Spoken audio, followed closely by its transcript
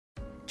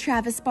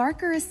Travis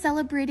Barker is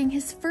celebrating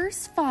his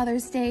first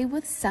Father's Day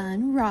with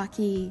son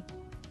Rocky.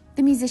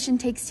 The musician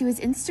takes to his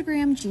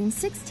Instagram June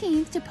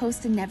 16th to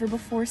post a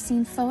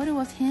never-before-seen photo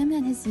of him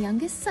and his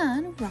youngest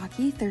son,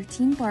 Rocky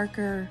 13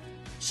 Barker.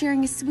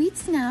 Sharing a sweet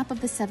snap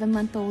of the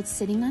 7-month-old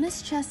sitting on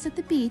his chest at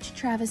the beach,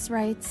 Travis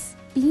writes,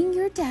 "Being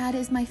your dad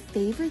is my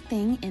favorite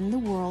thing in the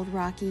world,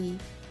 Rocky."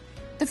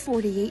 The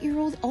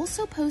 48-year-old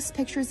also posts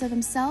pictures of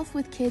himself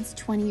with kids'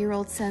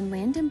 20-year-old son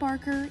Landon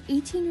Barker,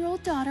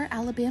 18-year-old daughter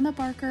Alabama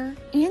Barker,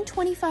 and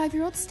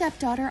 25-year-old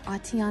stepdaughter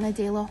Atiana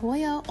De La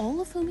Hoya,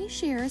 all of whom he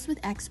shares with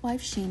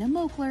ex-wife Shayna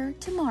Moakler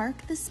to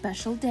mark the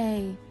special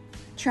day.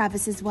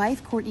 Travis's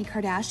wife, Kourtney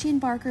Kardashian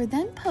Barker,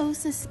 then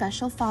posts a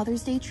special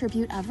Father's Day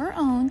tribute of her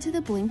own to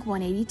the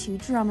Blink-182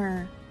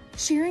 drummer.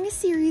 Sharing a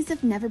series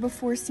of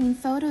never-before-seen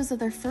photos of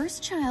their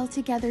first child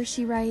together,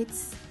 she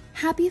writes,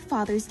 "Happy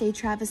Father's Day,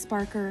 Travis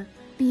Barker.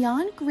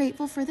 Beyond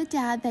grateful for the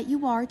dad that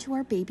you are to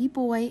our baby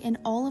boy and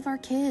all of our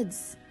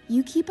kids.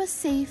 You keep us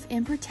safe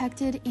and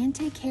protected and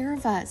take care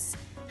of us.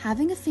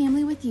 Having a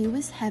family with you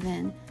is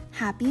heaven.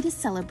 Happy to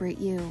celebrate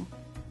you."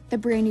 The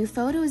brand new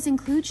photos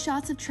include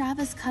shots of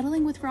Travis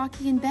cuddling with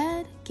Rocky in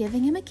bed,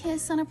 giving him a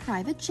kiss on a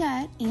private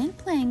jet, and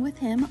playing with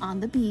him on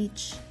the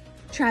beach.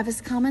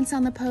 Travis comments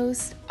on the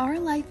post, "Our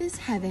life is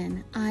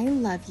heaven. I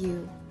love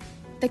you."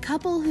 The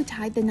couple who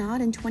tied the knot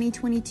in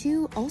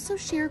 2022 also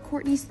share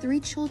Kourtney's 3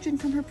 children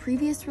from her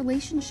previous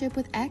relationship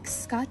with ex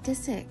Scott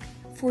Disick: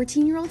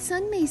 14-year-old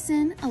son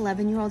Mason,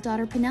 11-year-old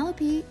daughter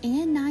Penelope,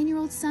 and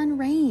 9-year-old son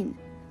Rain.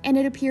 And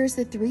it appears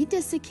the 3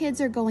 Disick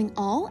kids are going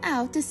all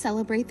out to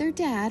celebrate their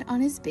dad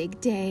on his big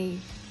day,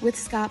 with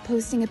Scott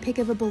posting a pic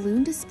of a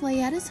balloon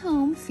display at his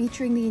home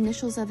featuring the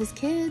initials of his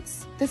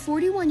kids. The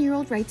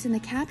 41-year-old writes in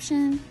the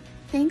caption,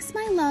 "Thanks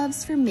my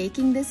loves for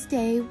making this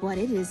day what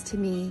it is to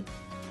me."